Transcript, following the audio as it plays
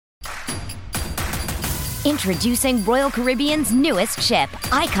Introducing Royal Caribbean's newest ship,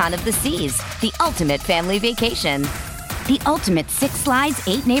 Icon of the Seas, the ultimate family vacation. The ultimate 6 slides,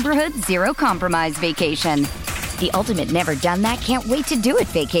 8 neighborhoods, 0 compromise vacation. The ultimate never done that, can't wait to do it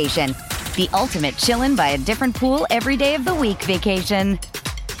vacation. The ultimate chillin' by a different pool every day of the week vacation.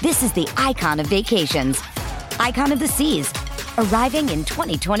 This is the Icon of Vacations. Icon of the Seas, arriving in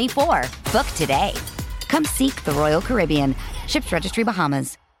 2024. Book today. Come seek the Royal Caribbean. Ships Registry,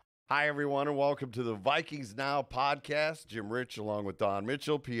 Bahamas. Hi, everyone, and welcome to the Vikings Now podcast. Jim Rich along with Don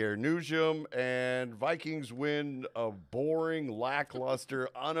Mitchell, Pierre Nugent, and Vikings win a boring, lackluster,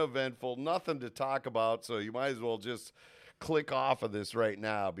 uneventful, nothing to talk about, so you might as well just click off of this right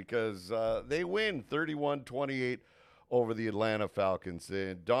now because they win 31-28 over the Atlanta Falcons.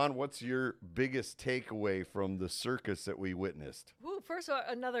 And Don, what's your biggest takeaway from the circus that we witnessed? Ooh, first of all,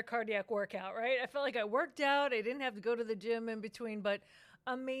 another cardiac workout, right? I felt like I worked out. I didn't have to go to the gym in between, but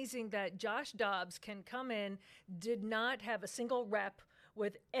amazing that Josh Dobbs can come in, did not have a single rep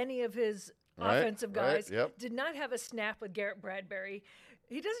with any of his offensive guys, did not have a snap with Garrett Bradbury.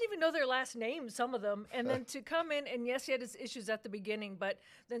 He doesn't even know their last names, some of them. And then to come in, and yes, he had his issues at the beginning, but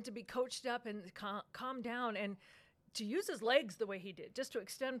then to be coached up and calm down and to use his legs the way he did, just to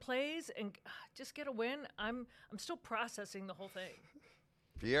extend plays and just get a win. I'm still processing the whole thing.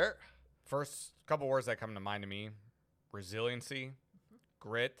 Pierre? First couple words that come to mind to me, resiliency,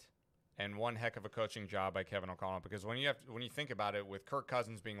 grit, and one heck of a coaching job by Kevin O'Connell. Because when you think about it, with Kirk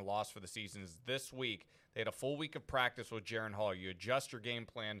Cousins being lost for the season, this week they had a full week of practice with Jaren Hall. You adjust your game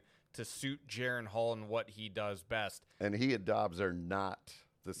plan to suit Jaren Hall and what he does best. And he and Dobbs are not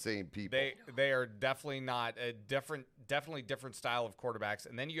the same people. They are definitely not a definitely different style of quarterbacks.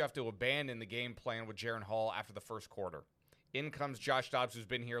 And then you have to abandon the game plan with Jaren Hall after the first quarter. In comes Josh Dobbs, who's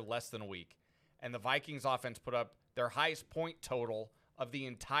been here less than a week, and the Vikings offense put up their highest point total of the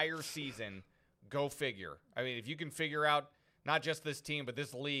entire season. Go figure. I mean, if you can figure out not just this team, but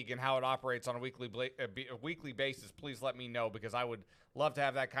this league and how it operates on a weekly basis, please let me know, because I would love to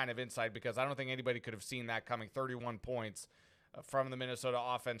have that kind of insight, because I don't think anybody could have seen that coming. 31 points from the Minnesota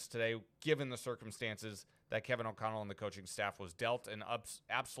offense today, given the circumstances that Kevin O'Connell and the coaching staff was dealt. An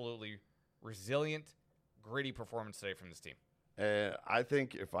absolutely resilient, gritty performance today from this team. I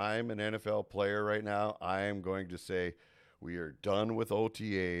think if I'm an NFL player right now, I am going to say, we are done with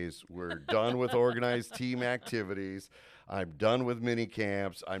OTAs. We're done with organized team activities. I'm done with mini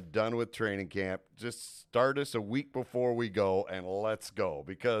camps. I'm done with training camp. Just start us a week before we go, and let's go.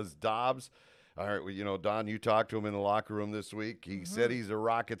 Because Dobbs, all right, you know, Don, you talked to him in the locker room this week. He said he's a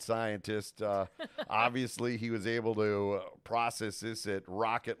rocket scientist. Obviously, he was able to process this at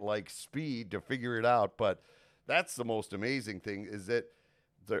rocket-like speed to figure it out. But that's the most amazing thing, is that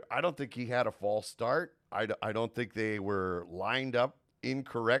I don't think he had a false start. I don't think they were lined up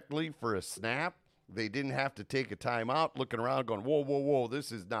incorrectly for a snap. They didn't have to take a timeout, looking around going, whoa, whoa, whoa,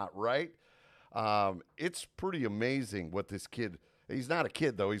 this is not right. It's pretty amazing what this kid – he's not a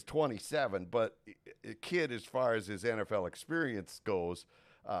kid, though. He's 27, but a kid as far as his NFL experience goes –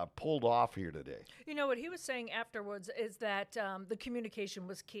 pulled off here today. You know, what he was saying afterwards is that the communication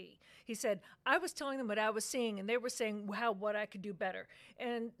was key. He said, I was telling them what I was seeing, and they were saying what I could do better.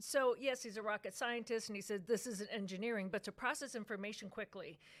 And so, yes, he's a rocket scientist, and he said this isn't engineering, but to process information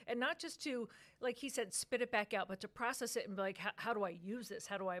quickly. And not just to, like he said, spit it back out, but to process it and be like, how do I use this?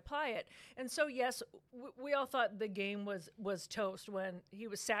 How do I apply it? And so, yes, we all thought the game was toast when he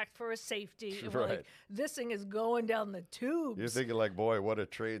was sacked for a safety. And we're like, this thing is going down the tubes. You're thinking like, boy, what a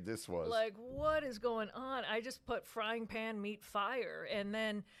trade this was. Like, what is going on? I just put frying pan meet fire. And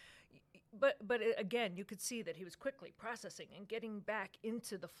then, but again, you could see that he was quickly processing and getting back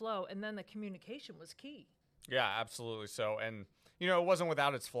into the flow. And then the communication was key. Yeah, absolutely. So, and, you know, it wasn't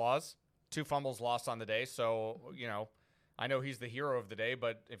without its flaws. 2 fumbles lost on the day. So, you know, I know he's the hero of the day,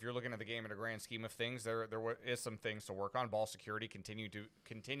 but if you're looking at the game in a grand scheme of things, there is some things to work on. Ball security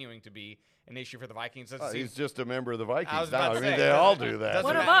continuing to be an issue for the Vikings. He's just a member of the Vikings now. I mean, they all do that.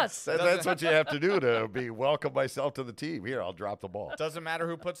 One of us. That's what you have to do to welcome myself to the team. Here, I'll drop the ball. Doesn't matter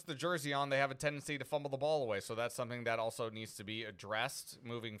who puts the jersey on. They have a tendency to fumble the ball away. So that's something that also needs to be addressed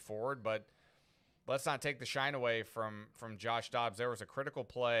moving forward. But let's not take the shine away from Josh Dobbs. There was a critical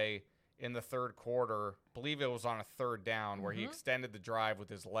play in the third quarter, I believe it was on a third down, where he extended the drive with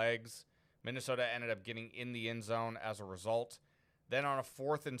his legs. Minnesota ended up getting in the end zone as a result. Then on a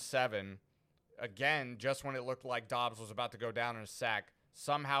 4th and 7, again, just when it looked like Dobbs was about to go down in a sack,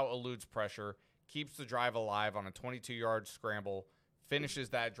 somehow eludes pressure, keeps the drive alive on a 22-yard scramble, finishes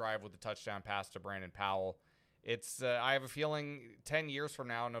that drive with a touchdown pass to Brandon Powell. It's I have a feeling 10 years from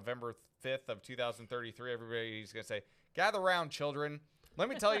now, November 5th of 2033, everybody's going to say, gather around, children. Let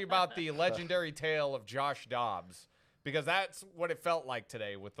me tell you about the legendary tale of Josh Dobbs, because that's what it felt like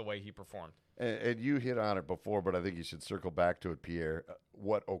today with the way he performed. And you hit on it before, but I think you should circle back to it, Pierre,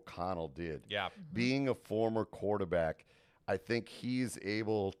 what O'Connell did. Yeah. Being a former quarterback, I think he's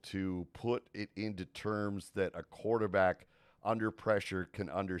able to put it into terms that a quarterback under pressure can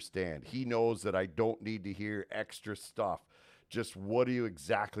understand. He knows that I don't need to hear extra stuff. Just what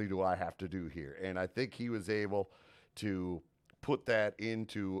exactly do I have to do here? And I think he was able to put that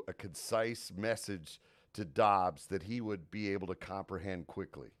into a concise message to Dobbs that he would be able to comprehend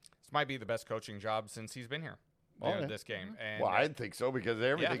quickly. This might be the best coaching job since he's been here. This game. And well, I think so, because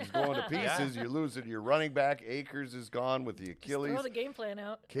everything's going to pieces. You're losing your running back. Akers is gone with the Achilles. Just throw the game plan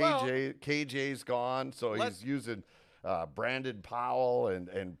out. KJ's gone, so he's using Brandon Powell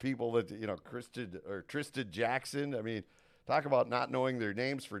and people that, Tristan Jackson. I mean, talk about not knowing their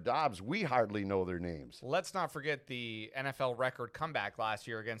names for Dobbs. We hardly know their names. Let's not forget the NFL record comeback last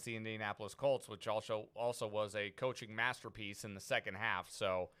year against the Indianapolis Colts, which also was a coaching masterpiece in the second half.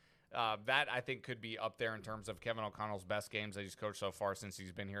 So that, I think, could be up there in terms of Kevin O'Connell's best games that he's coached so far since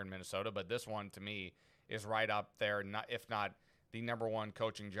he's been here in Minnesota. But this one, to me, is right up there, if not the number one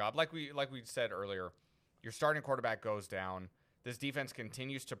coaching job. Like we said earlier, your starting quarterback goes down. This defense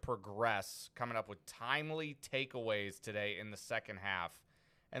continues to progress, coming up with timely takeaways today in the second half.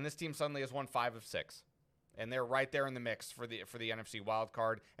 And this team suddenly has won 5 of 6. And they're right there in the mix for the NFC wild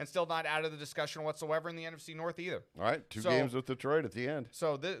card, and still not out of the discussion whatsoever in the NFC North either. All right, two games with Detroit at the end.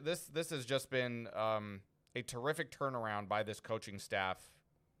 So this has just been a terrific turnaround by this coaching staff,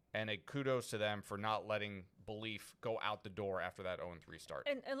 and a kudos to them for not letting belief go out the door after that 0-3 start.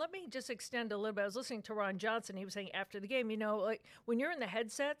 And let me just extend a little bit. I was listening to Ron Johnson. He was saying after the game, like when you're in the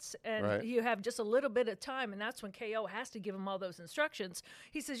headsets and you have just a little bit of time, and that's when KO has to give him all those instructions.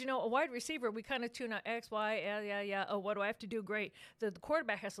 He says, a wide receiver, we kind of tune out X, Y, yeah. Oh, what do I have to do? Great. The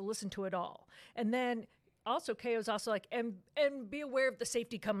quarterback has to listen to it all. And then also, KO's also like, and be aware of the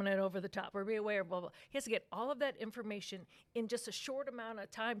safety coming in over the top, or be aware of blah, blah. He has to get all of that information in just a short amount of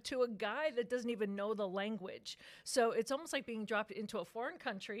time to a guy that doesn't even know the language. So it's almost like being dropped into a foreign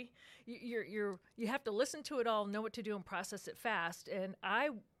country. You have to listen to it all, know what to do, and process it fast. And I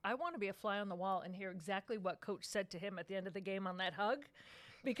want to be a fly on the wall and hear exactly what Coach said to him at the end of the game on that hug.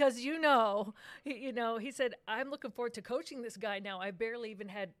 Because he said, I'm looking forward to coaching this guy now. I barely even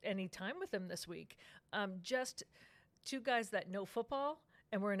had any time with him this week. Just two guys that know football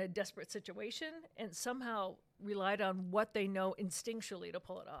and were in a desperate situation and somehow relied on what they know instinctually to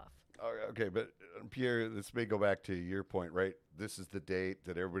pull it off. Okay, but Pierre, this may go back to your point, right? This is the date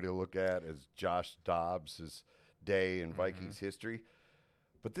that everybody will look at as Josh Dobbs' day in Vikings history.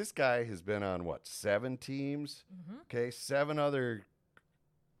 But this guy has been on, 7 teams? Okay, 7 other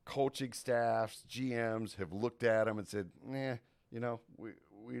coaching staffs, GMs have looked at him and said,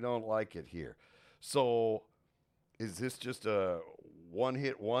 we don't like it here. So is this just a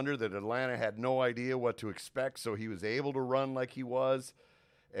one-hit wonder that Atlanta had no idea what to expect, so he was able to run like he was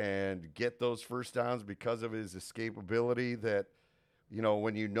and get those first downs because of his escapability that,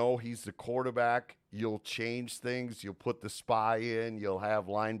 when he's the quarterback, you'll change things. You'll put the spy in. You'll have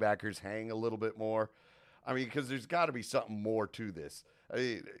linebackers hang a little bit more. I mean, because there's got to be something more to this. I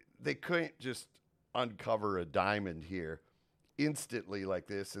mean, they couldn't just uncover a diamond here instantly like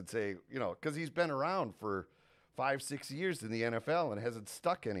this and say, because he's been around for 5-6 years in the NFL and hasn't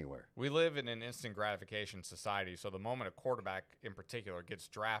stuck anywhere. We live in an instant gratification society, so the moment a quarterback in particular gets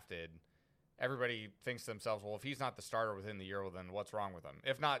drafted, everybody thinks to themselves, well, if he's not the starter within the year, well, then what's wrong with him?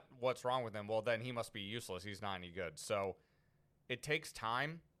 If not what's wrong with him, well, then he must be useless. He's not any good. So it takes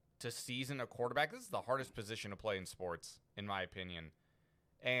time to season a quarterback. This is the hardest position to play in sports, in my opinion.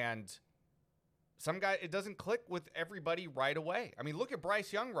 And some guy, it doesn't click with everybody right away. I mean, look at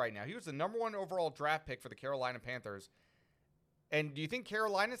Bryce Young right now. He was the number 1 overall draft pick for the Carolina Panthers. And do you think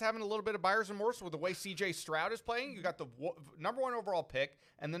Carolina's having a little bit of buyer's remorse with the way C.J. Stroud is playing? You got the number 1 overall pick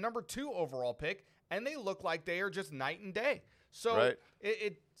and the number 2 overall pick, and they look like they are just night and day. So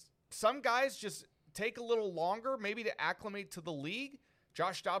some guys just take a little longer maybe to acclimate to the league.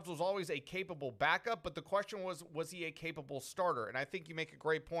 Josh Dobbs was always a capable backup, but the question was he a capable starter? And I think you make a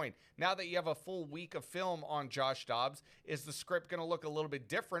great point. Now that you have a full week of film on Josh Dobbs, is the script going to look a little bit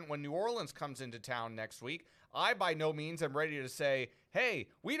different when New Orleans comes into town next week? I, by no means, am ready to say, hey,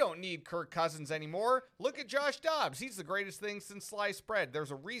 we don't need Kirk Cousins anymore. Look at Josh Dobbs. He's the greatest thing since sliced bread.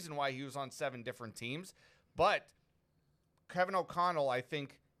 There's a reason why he was on 7 different teams. But Kevin O'Connell, I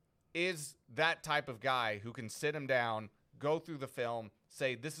think, is that type of guy who can sit him down, go through the film,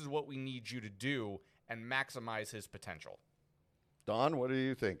 say, this is what we need you to do, and maximize his potential. Don, what do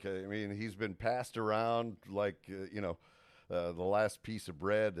you think? I mean, he's been passed around like, the last piece of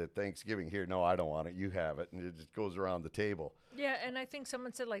bread at Thanksgiving. Here, no, I don't want it. You have it. And it just goes around the table. Yeah, and I think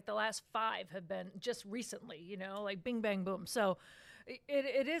someone said like the last 5 have been just recently, like bing, bang, boom. So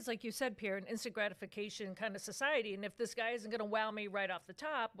it is, like you said, Pierre, an instant gratification kind of society. And if this guy isn't going to wow me right off the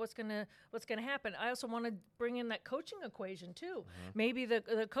top, what's gonna happen? I also want to bring in that coaching equation too. Maybe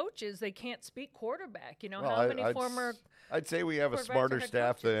the coaches, they can't speak quarterback. Well, how many former I'd say we have a quarterbacks are smarter head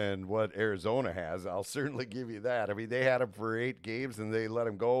staff coaches? than what Arizona has. I'll certainly give you that. I mean, they had him for 8 games and they let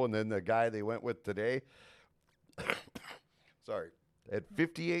him go. And then the guy they went with today, at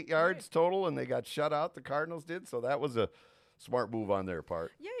 58 yards total, and they got shut out. The Cardinals did. So that was a smart move on their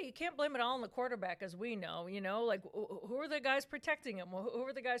part. Yeah, you can't blame it all on the quarterback, as we know. Like who are the guys protecting him? Who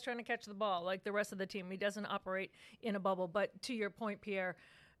are the guys trying to catch the ball? Like the rest of the team, he doesn't operate in a bubble. But to your point, Pierre,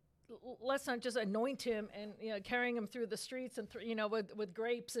 let's not just anoint him and carrying him through the streets and with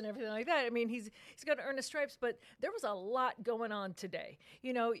grapes and everything like that. I mean, he's got to earn his stripes, but there was a lot going on today.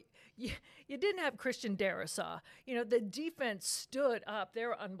 You didn't have Christian Darrisaw. The defense stood up. They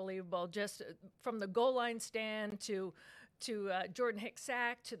were unbelievable, just from the goal line stand to Jordan Hicks'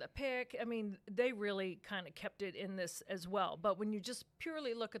 sack to the pick. I mean, they really kind of kept it in this as well. But when you just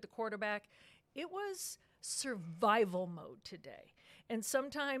purely look at the quarterback, it was survival mode today. And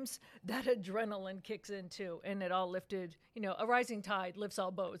sometimes that adrenaline kicks in too, and it all lifted, a rising tide lifts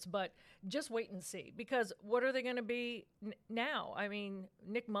all boats, but just wait and see, because what are they going to be now? I mean,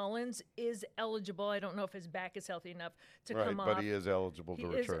 Nick Mullins is eligible. I don't know if his back is healthy enough to come off. Right, but he is eligible to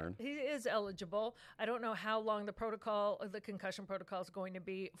return. He is eligible. I don't know how long the concussion protocol is going to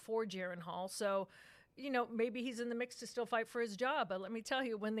be for Jaren Hall. So, maybe he's in the mix to still fight for his job. But let me tell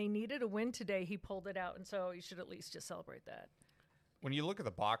you, when they needed a win today, he pulled it out. And so you should at least just celebrate that. When you look at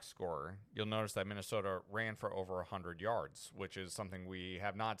the box score, you'll notice that Minnesota ran for over 100 yards, which is something we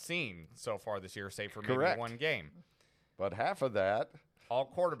have not seen so far this year, save for maybe one game. But half of that, all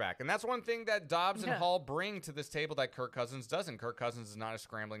quarterback. And that's one thing that Dobbs and Hall bring to this table that Kirk Cousins doesn't. Kirk Cousins is not a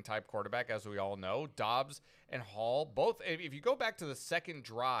scrambling type quarterback, as we all know. Dobbs and Hall, both, if you go back to the second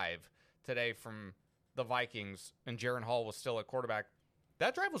drive today from the Vikings and Jaren Hall was still at quarterback,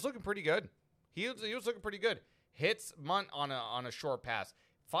 that drive was looking pretty good. He was looking pretty good. Hits Munt on a short pass.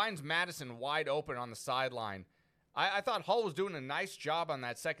 Finds Madison wide open on the sideline. I thought Hall was doing a nice job on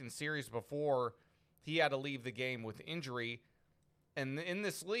that second series before he had to leave the game with injury. And in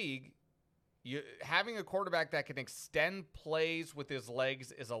this league, having a quarterback that can extend plays with his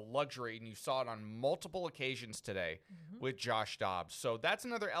legs is a luxury, and you saw it on multiple occasions today with Josh Dobbs. So that's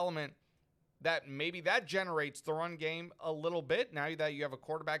another element that maybe that generates the run game a little bit. Now that you have a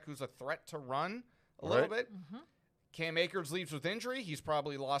quarterback who's a threat to run a little bit. Cam Akers leaves with injury. He's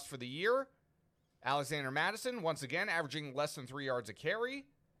probably lost for the year. Alexander Madison, once again, averaging less than 3 yards a carry.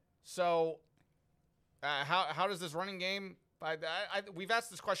 So how does this running game we've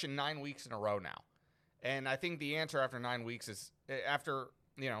asked this question 9 weeks in a row now. And I think the answer after 9 weeks is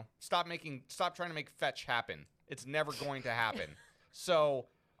stop trying to make fetch happen. It's never going to happen. So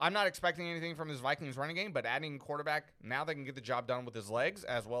I'm not expecting anything from this Vikings running game, but adding quarterback, now they can get the job done with his legs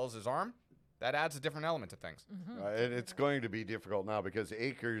as well as his arm. That adds a different element to things. And it's going to be difficult now because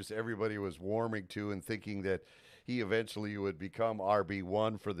Akers, everybody was warming to and thinking that he eventually would become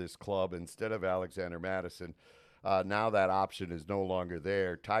RB1 for this club instead of Alexander Madison. Now that option is no longer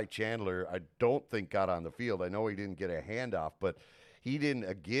there. Ty Chandler, I don't think got on the field. I know he didn't get a handoff, but he didn't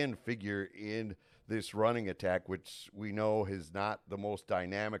again figure in this running attack, which we know is not the most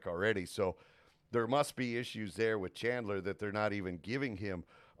dynamic already. So there must be issues there with Chandler that they're not even giving him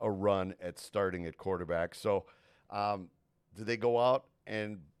a run at starting at quarterback. So do they go out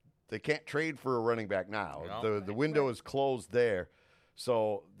and they can't trade for a running back now? No. The window is closed there.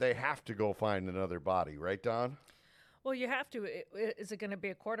 So they have to go find another body, right, Don? Well, you have to. Is it going to be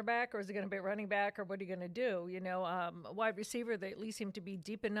a quarterback or is it going to be a running back or what are you going to do? Wide receiver, they at least seem to be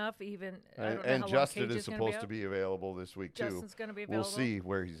deep enough. Even I don't know and how Justin long is supposed to be available this week too. Justin's going to be available. We'll see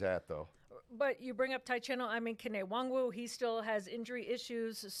where he's at though. But you bring up Ty Chandler. I mean, Kene Nwangwu, he still has injury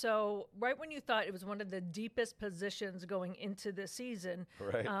issues. So right when you thought it was one of the deepest positions going into the season,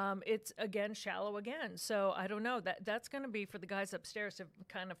 right. It's again shallow again. So I don't know. That's going to be for the guys upstairs to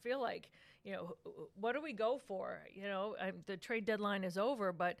kind of feel like, what do we go for? The trade deadline is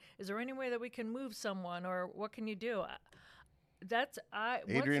over, but is there any way that we can move someone, or what can you do?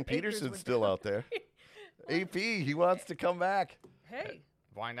 Adrian Peterson's still out there. AP, he wants to come back. Hey,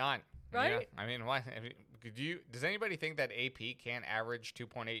 why not? Right? Yeah. I mean, why? Does anybody think that AP can't average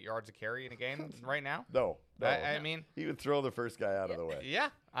 2.8 yards a carry in a game right now? No. I mean, he would throw the first guy out of the way. Yeah,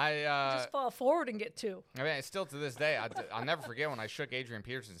 just fall forward and get 2. I mean, still to this day, I'll never forget when I shook Adrian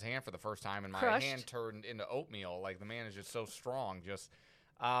Peterson's hand for the first time, and my hand turned into oatmeal. Like, the man is just so strong. Just,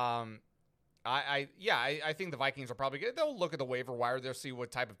 I think the Vikings are probably good. They'll look at the waiver wire. They'll see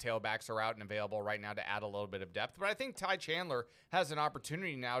what type of tailbacks are out and available right now to add a little bit of depth. But I think Ty Chandler has an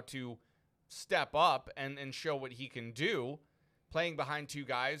opportunity now to step up and show what he can do, playing behind 2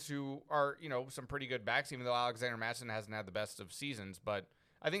 guys who are, some pretty good backs, even though Alexander Mattison hasn't had the best of seasons. But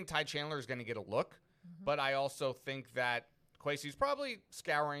I think Ty Chandler is going to get a look. Mm-hmm. But I also think that Kwesi's probably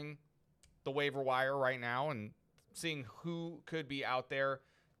scouring the waiver wire right now and seeing who could be out there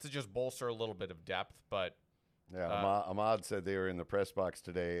to just bolster a little bit of depth. But yeah, Ahmad said they were in the press box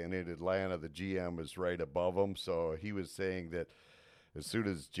today, and in Atlanta, the GM was right above them. So he was saying that as soon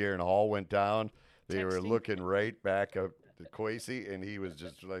as Jaron Hall went down, they were looking right back up to Kwesi, and he was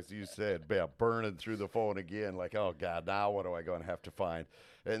just, like you said, burning through the phone again, like, oh, God, now what am I going to have to find?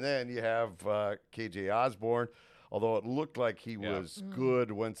 And then you have KJ Osborne, although it looked like he was good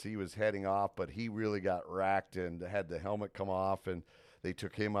once he was heading off, but he really got racked and had the helmet come off, and they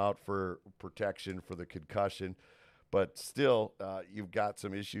took him out for protection for the concussion. But still, you've got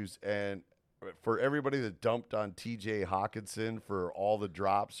some issues. And for everybody that dumped on TJ Hawkinson for all the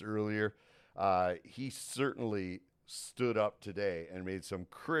drops earlier, he certainly stood up today and made some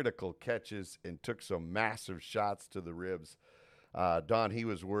critical catches and took some massive shots to the ribs. Don, he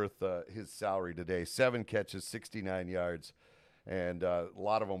was worth his salary today. 7 catches, 69 yards. And a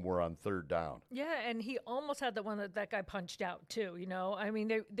lot of them were on 3rd down. Yeah, and he almost had the one that guy punched out too. I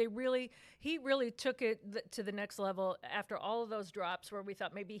mean, he really took it to the next level after all of those drops where we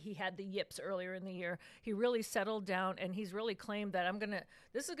thought maybe he had the yips earlier in the year. He really settled down, and he's really claimed that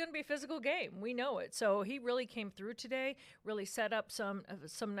this is gonna be a physical game. We know it. So he really came through today. Really set up some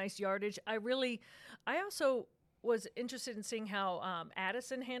nice yardage. I also was interested in seeing how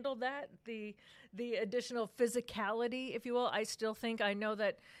Addison handled that, the additional physicality, if you will. I know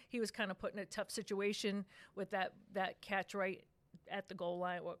that he was kind of put in a tough situation with that catch right at the goal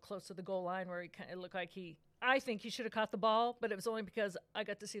line, or close to the goal line, where it looked like I think he should have caught the ball, but it was only because I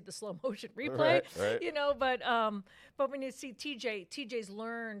got to see the slow motion replay, right. But when you see TJ's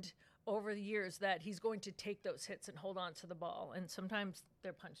learned over the years that he's going to take those hits and hold on to the ball. And sometimes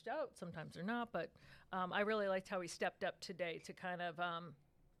they're punched out, sometimes they're not. But I really liked how he stepped up today to kind of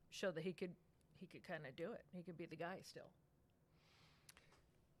show that he could kind of do it. He could be the guy still.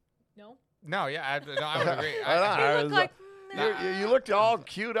 No? No, yeah, I would agree. He looked like... You looked all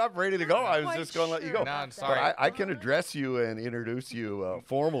queued up, ready to go. I was just going to let you go. No, I'm sorry. But I can address you and introduce you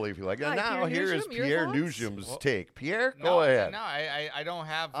formally if you like. And now here is Pierre Nugent's take. Pierre, go ahead. No, I don't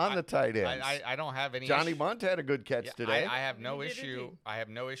have on the tight ends. I don't have any. Johnny Bunt had a good catch today. I have no issue. I have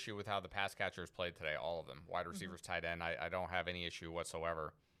no issue with how the pass catchers played today. All of them, wide receivers, tight end. I don't have any issue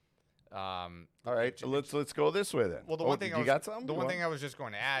whatsoever. All right, let's go this way then. Well, the one thing you got something? The one thing I was just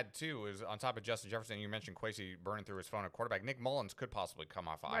going to add too is on top of Justin Jefferson, you mentioned Kwesi burning through his phone at quarterback. Nick Mullins could possibly come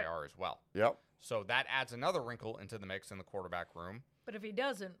off of IR as well. Yep. So that adds another wrinkle into the mix in the quarterback room. But if he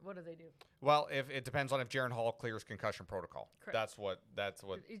doesn't, what do they do? Well, if it depends on if Jaron Hall clears concussion protocol. Correct. That's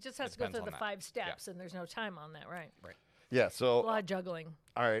what. He just has to go through the 5 steps, and there's no time on that, right? Right. Yeah, so a lot of juggling.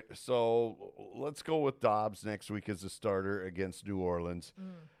 All right, so let's go with Dobbs next week as a starter against New Orleans.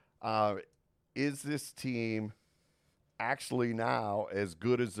 Is this team actually now as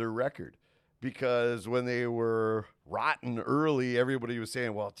good as their record? Because when they were rotten early, everybody was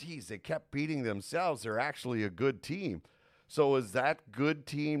saying, well, geez, they kept beating themselves. They're actually a good team. So is that good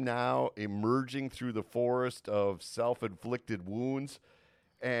team now emerging through the forest of self-inflicted wounds?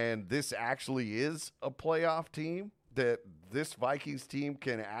 And this actually is a playoff team, that this Vikings team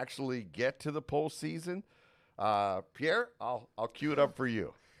can actually get to the postseason? Pierre, I'll cue it up for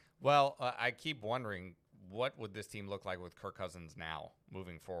you. Well, I keep wondering, what would this team look like with Kirk Cousins now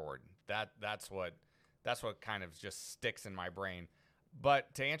moving forward? That's what kind of just sticks in my brain.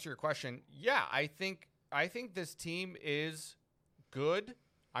 But to answer your question, yeah, I think this team is good.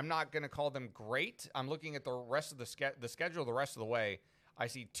 I'm not going to call them great. I'm looking at the rest of the schedule the rest of the way. I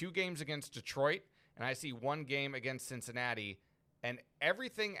see 2 games against Detroit, and I see 1 game against Cincinnati. And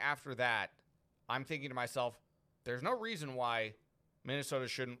everything after that, I'm thinking to myself, there's no reason why Minnesota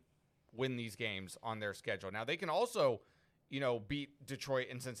shouldn't win these games on their schedule. Now, they can also, beat Detroit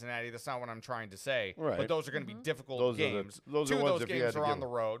and Cincinnati. That's not what I'm trying to say. Right. But those are going to be difficult games. 2 of those games are on the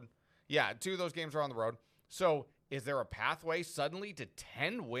road. Yeah, 2 of those games are on the road. So is there a pathway suddenly to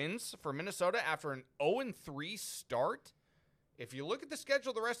 10 wins for Minnesota after an 0-3 start? If you look at the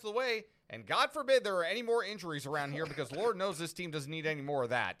schedule the rest of the way And God forbid there are any more injuries around here because Lord knows this team doesn't need any more of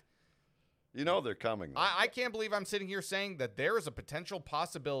that. You know they're coming. I can't believe I'm sitting here saying that there is a potential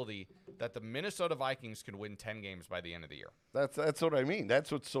possibility that the Minnesota Vikings could win 10 games by the end of the year. That's what I mean.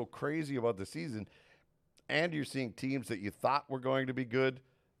 That's what's so crazy about the season. And you're seeing teams that you thought were going to be good,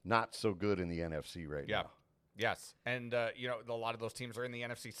 not so good in the NFC right now. Yes. And, a lot of those teams are in the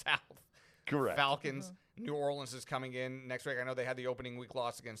NFC South. Correct. Falcons, New Orleans is coming in next week. I know they had the opening week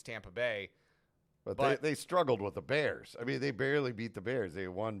loss against Tampa Bay. But they struggled with the Bears. I mean, they barely beat the Bears. They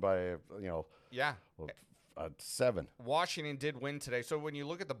won by, 7. Washington did win today. So when you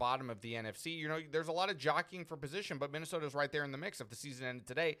look at the bottom of the NFC, there's a lot of jockeying for position, but Minnesota's right there in the mix. If the season ended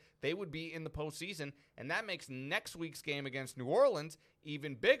today, they would be in the postseason, and that makes next week's game against New Orleans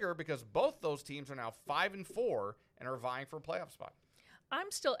even bigger because both those teams are now 5-4 and are vying for a playoff spot. I'm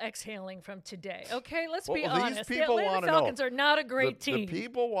still exhaling from today. Okay, let's be Well, honest. these The people Atlanta wanna know. Falcons are not a great team. The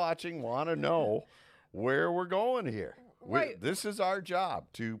people watching want to know where we're going here. Right. This is our job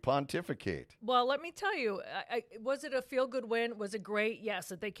to pontificate. Well, let me tell you, was it a feel-good win? Was it great? Yes,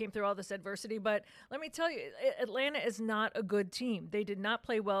 that they came through all this adversity. But let me tell you, Atlanta is not a good team. They did not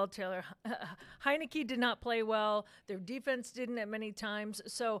play well. Taylor Heineke did not play well. Their defense didn't at many times.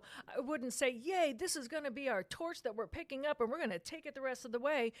 So I wouldn't say, yay, this is going to be our torch that we're picking up and we're going to take it the rest of the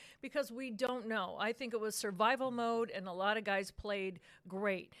way because we don't know. I think it was survival mode, and a lot of guys played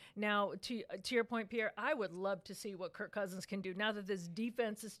great. Now, to your point, Pierre, I would love to see what Kirk Cousins can do. Now that this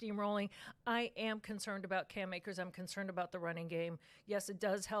defense is steamrolling, I am concerned about Cam Akers. I'm concerned about the running game. Yes, it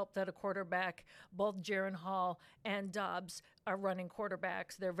does help that a quarterback, both Jaron Hall and Dobbs, are running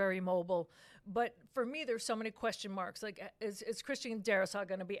quarterbacks. They're very mobile. But for me, there's so many question marks. Like, is Christian Darrisaw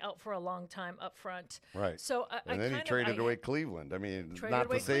going to be out for a long time up front? Right. So then he traded away Cleveland. I mean, Traded not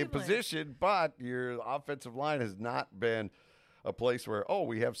the away same Cleveland. position, but your offensive line has not been a place where,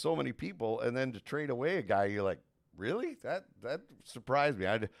 we have so many people, and then to trade away a guy, you're like, really? That surprised me.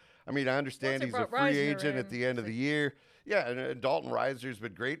 I understand he's a free agent at the end of the year. Yeah, and Dalton Reiser's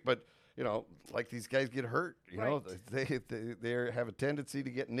been great, but like these guys get hurt. They have a tendency to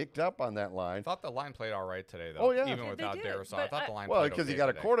get nicked up on that line. I thought the line played all right today, though. Oh, yeah. Even without they did, Darrisaw. I thought the line Well, played because okay you got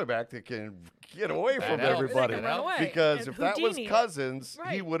a today. quarterback that can get away That from helps. everybody. They can run away. Because And if that was Houdini. Cousins, he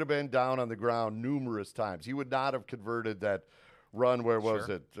Right. would have been down on the ground numerous times. He would not have converted that run where was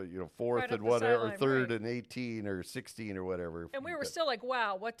Sure. it? Fourth Right up and the whatever, sideline, third right. and 18 or 16 or whatever. And we were still like,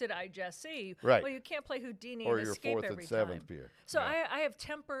 wow, what did I just see? Right. Well, you can't play Houdini or and your escape fourth every and seventh time. Pierre. So Yeah. I have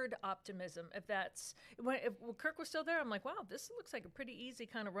tempered optimism. If Kirk was still there, I'm like, wow, this looks like a pretty easy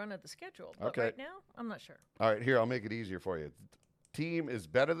kind of run of the schedule. But Okay. right now, I'm not sure. All right, here, I'll make it easier for you. Team is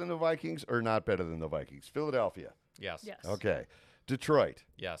better than the Vikings or not better than the Vikings? Philadelphia. Yes. Yes. Okay. Detroit.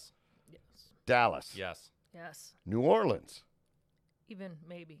 Yes. Yes. Dallas. Yes. Yes. New Orleans. Even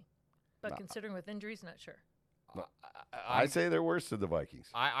maybe. But considering with injuries, not sure. I say they're worse than the Vikings.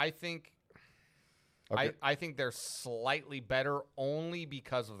 I think Okay. I think they're slightly better only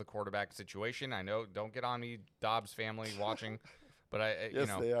because of the quarterback situation. I know, don't get on me, Dobbs family watching, but Yes,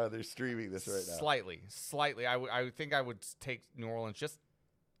 they are. They're streaming this right now. Slightly. I would think I would take New Orleans just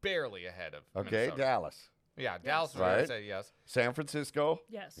barely ahead of Okay, Minnesota. Dallas. Yeah, Dallas. Right. I'd say yes. San Francisco.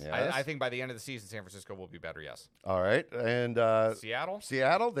 Yes. Yeah. I think by the end of the season, San Francisco will be better. Yes. All right. And Seattle.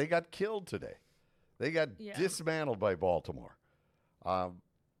 Seattle, they got killed today. They got Yeah. dismantled by Baltimore.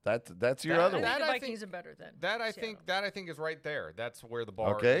 That's your That- other I one. think the I think- Vikings are better than That I think is right there. That's where the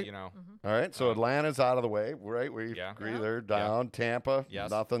bar. Okay. Mm-hmm. All right. So Atlanta's out of the way, right? We Yeah. agree Yeah. they're down. Tampa, Yes.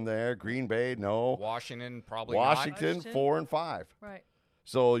 nothing there. Green Bay, no. Washington probably Washington, Washington. 4-5. Right.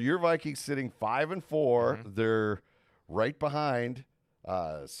 So your Vikings sitting 5-4. Mm-hmm. They're right behind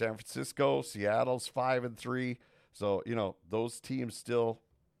San Francisco. Seattle's 5-3. So those teams still,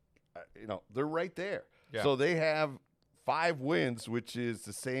 they're right there. Yeah. So they have 5 wins, which is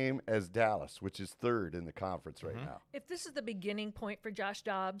the same as Dallas, which is third in the conference right now. If this is the beginning point for Josh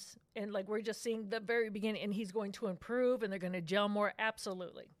Dobbs, and like we're just seeing the very beginning, and he's going to improve, and they're going to gel more,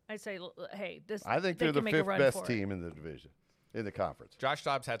 absolutely. I say, hey, this. I think they they're the can make a 5th run best for it. team in the division, in the conference. Josh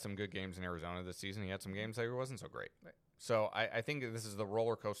Dobbs had some good games in Arizona this season. He had some games that wasn't so great. Right. So I think that this is the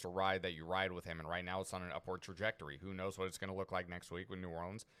roller coaster ride that you ride with him, and right now it's on an upward trajectory. Who knows what it's going to look like next week with New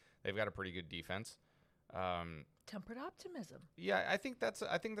Orleans? They've got a pretty good defense. Tempered optimism. Yeah, I think that's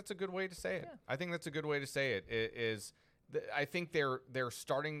a good way to say it. Yeah. I think that's a good way to say it. I think they're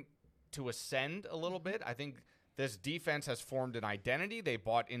starting to ascend a little bit. I think this defense has formed an identity. They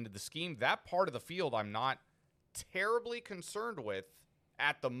bought into the scheme. That part of the field I'm not terribly concerned with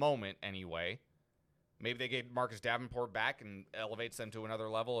at the moment anyway. Maybe they get Marcus Davenport back and elevates them to another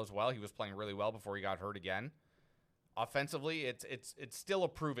level as well. He was playing really well before he got hurt again. offensively, it's still a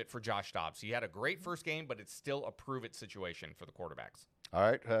prove it for Josh Dobbs. He had a great first game, but it's still a prove it situation for the quarterbacks. All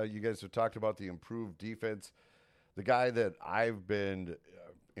right, you guys have talked about the improved defense. The guy that I've been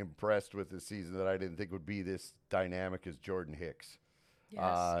impressed with this season that I didn't think would be this dynamic is Jordan Hicks.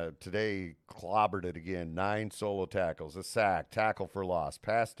 Yes. Today, clobbered it again. 9 solo tackles, a sack, tackle for loss,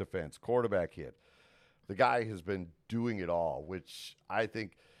 pass defense, quarterback hit. The guy has been doing it all, which I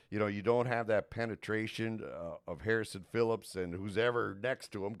think, you don't have that penetration of Harrison Phillips and who's ever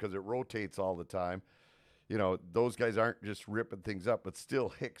next to him because it rotates all the time. Those guys aren't just ripping things up, but still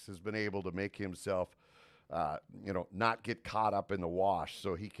Hicks has been able to make himself, not get caught up in the wash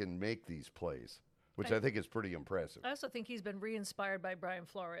so he can make these plays, which I think is pretty impressive. I also think he's been re-inspired by Brian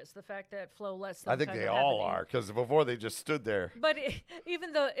Flores. The fact that Flo lets them I think kind they of all are, because before they just stood there. But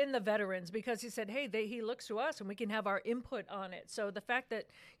even though in the veterans, because he said, hey, he looks to us and we can have our input on it. So the fact that,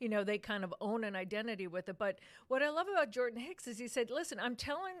 they kind of own an identity with it. But what I love about Jordan Hicks is he said, listen, I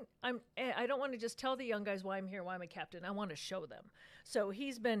don't want to just tell the young guys why I'm here, why I'm a captain. I want to show them. So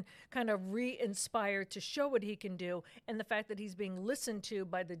he's been kind of re-inspired to show what he can do, and the fact that he's being listened to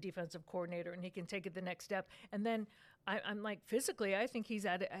by the defensive coordinator and he can take it the next step. And then I'm like, physically, I think he's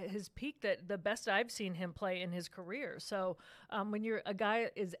at his peak, that the best I've seen him play in his career. So when a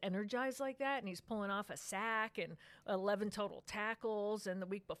guy is energized like that and he's pulling off a sack and 11 total tackles, and the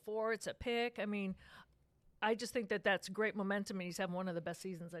week before it's a pick, I just think that that's great momentum, and he's having one of the best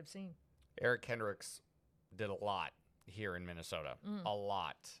seasons I've seen. Eric Kendricks did a lot here in Minnesota. A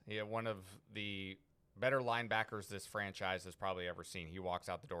lot. One of the better linebackers this franchise has probably ever seen. He walks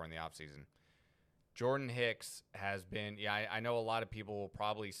out the door in the offseason. Jordan Hicks has been, I know a lot of people will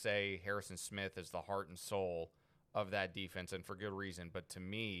probably say Harrison Smith is the heart and soul of that defense, and for good reason. But to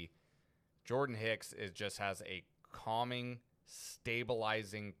me, Jordan Hicks just has a calming,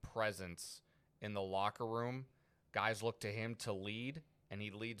 stabilizing presence in the locker room. Guys look to him to lead, and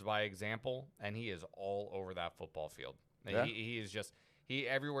he leads by example, and he is all over that football field. Yeah. He is just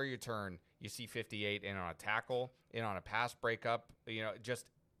everywhere you turn, you see 58 in on a tackle, in on a pass breakup, just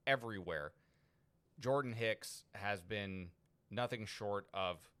everywhere. Jordan Hicks has been nothing short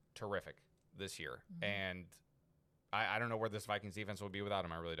of terrific this year. Mm-hmm. And I don't know where this Vikings defense would be without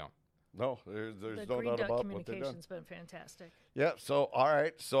him. I really don't. No, there's no doubt about what they've done. Communication's been fantastic. Yeah, so, all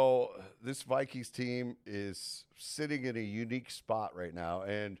right. So this Vikings team is sitting in a unique spot right now.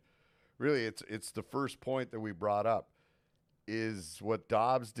 And really, it's the first point that we brought up, is what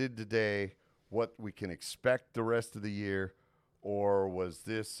Dobbs did today what we can expect the rest of the year, or was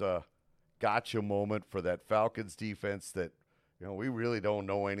this gotcha moment for that Falcons defense that, we really don't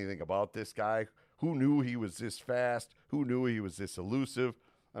know anything about this guy? Who knew he was this fast? Who knew he was this elusive?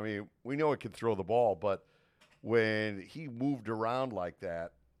 We know he can throw the ball, but when he moved around like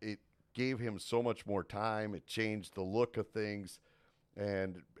that, it gave him so much more time. It changed the look of things.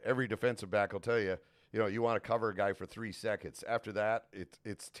 And every defensive back will tell you, you want to cover a guy for 3 seconds. After that,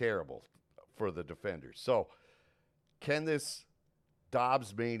 it's terrible for the defenders. So can this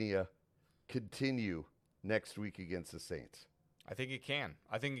Dobbs mania continue next week against the Saints? I think it can.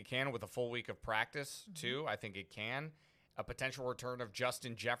 I think it can with a full week of practice, too. I think it can. A potential return of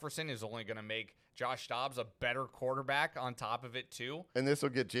Justin Jefferson is only going to make Josh Dobbs a better quarterback on top of it, too. And this will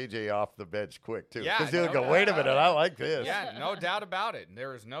get JJ off the bench quick, too. Yeah. Because he'll go, wait a minute, I like this. Yeah, no doubt about it.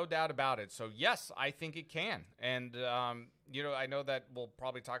 There is no doubt about it. So, yes, I think it can. And, I know that we'll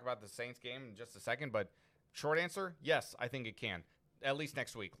probably talk about the Saints game in just a second, but short answer, yes, I think it can, at least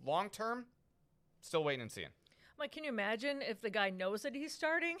next week. Long term, still waiting and seeing. Like, can you imagine if the guy knows that he's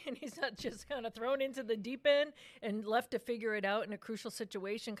starting and he's not just kind of thrown into the deep end and left to figure it out in a crucial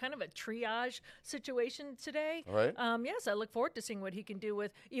situation, kind of a triage situation today? All right. Yes, I look forward to seeing what he can do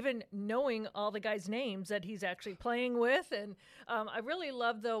with even knowing all the guys' names that he's actually playing with. And I really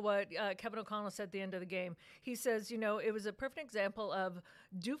love, though, what Kevin O'Connell said at the end of the game. He says, it was a perfect example of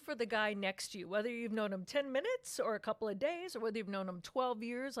do for the guy next to you, whether you've known him 10 minutes or a couple of days, or whether you've known him 12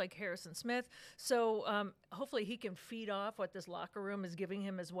 years like Harrison Smith. So hopefully he can feed off what this locker room is giving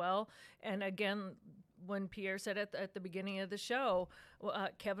him as well. And again, when Pierre said at the beginning of the show,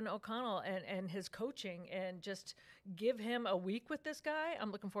 Kevin O'Connell and his coaching, and just give him a week with this guy,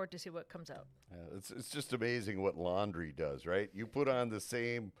 I'm looking forward to see what comes out. Yeah, it's just amazing what laundry does, right? You put on the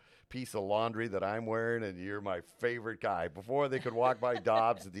same piece of laundry that I'm wearing, and you're my favorite guy. Before, they could walk by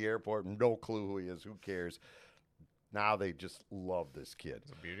Dobbs at the airport, no clue who he is, who cares? Now they just love this kid. It's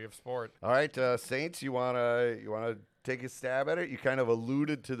the beauty of sport. All right, Saints, you wanna take a stab at it? You kind of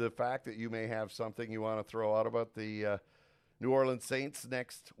alluded to the fact that you may have something you want to throw out about the New Orleans Saints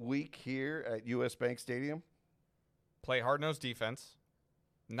next week here at U.S. Bank Stadium. Play hard-nosed defense.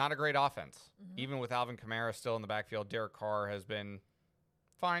 not a great offense. Even with Alvin Kamara still in the backfield, Derek Carr has been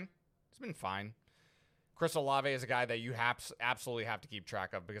fine. It's been fine. Chris Olave is a guy that you absolutely have to keep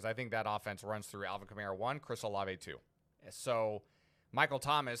track of because I think that offense runs through Alvin Kamara 1, Chris Olave 2. So Michael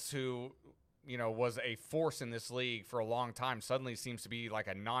Thomas, who was a force in this league for a long time, suddenly seems to be like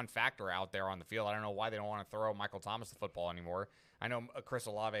a non-factor out there on the field. I don't know why they don't want to throw Michael Thomas the football anymore. I know Chris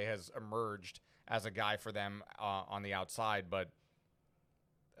Olave has emerged as a guy for them on the outside, but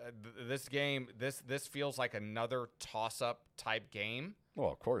this game, this feels like another toss-up type game. Well,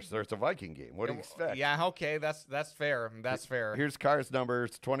 of course, there's a Viking game. What do you expect? Yeah, okay, that's fair. That's fair. Here's Carr's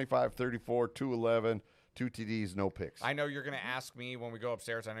numbers: 25, 34, 211, 2 TDs, no picks. I know you're going to ask me when we go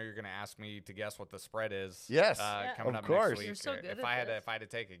upstairs. I know you're going to ask me to guess what the spread is. Yes, coming of up course. next week. You're so good if I had to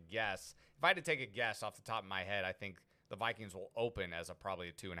take a guess off the top of my head, I think the Vikings will open as probably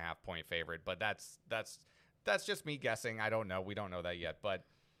a 2.5 point favorite. But that's just me guessing. I don't know. We don't know that yet. But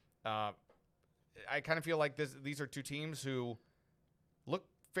I kind of feel like these are two teams who look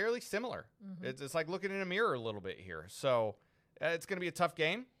fairly similar. It's like looking in a mirror a little bit here. So it's going to be a tough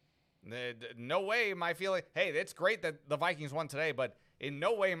game. No way am I feeling, hey, it's great that the Vikings won today, but in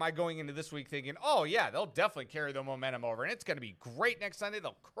no way am I going into this week thinking, oh, yeah, they'll definitely carry the momentum over, and it's going to be great next Sunday.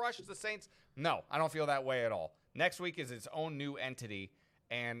 They'll crush the Saints. No, I don't feel that way at all. Next week is its own new entity,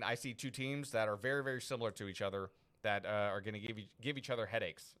 and I see two teams that are very, very similar to each other that are going to give each other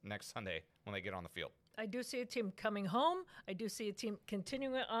headaches next Sunday when they get on the field. I do see a team coming home. I do see a team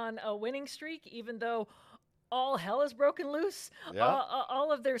continuing on a winning streak, even though all hell is broken loose. Yeah.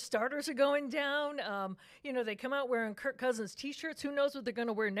 All of their starters are going down. They come out wearing Kirk Cousins T-shirts. Who knows what they're going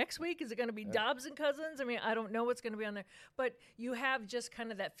to wear next week? Is it going to be Dobbs and Cousins? I mean, I don't know what's going to be on there. But you have just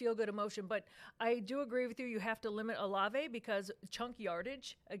kind of that feel-good emotion. But I do agree with you. You have to limit Olave because chunk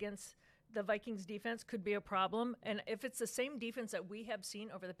yardage against the Vikings defense could be a problem. And if it's the same defense that we have seen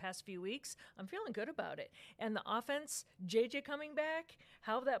over the past few weeks, I'm feeling good about it. And the offense, JJ coming back,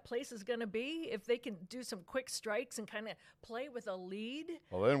 how that place is going to be, if they can do some quick strikes and kind of play with a lead.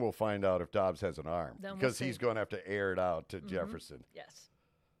 Well, then we'll find out if Dobbs has an arm Then we'll because see. he's going to have to air it out to Jefferson. Yes.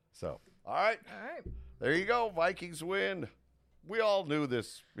 So, all right. There you go. Vikings win. We all knew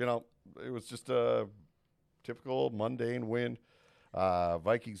this. It was just a typical mundane win.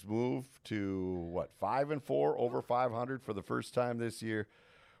 Vikings move to 5-4 over 500 for the first time this year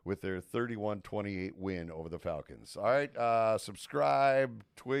with their 31-28 win over the Falcons. All right, subscribe,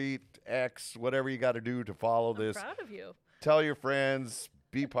 tweet, X, whatever you got to do to follow this. I'm proud of you. Tell your friends,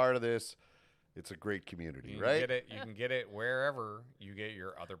 be part of this. It's a great community, right? You can get it wherever you get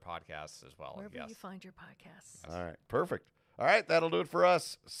your other podcasts as well. Wherever you find your podcasts. All right, perfect. All right, that'll do it for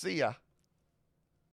us. See ya.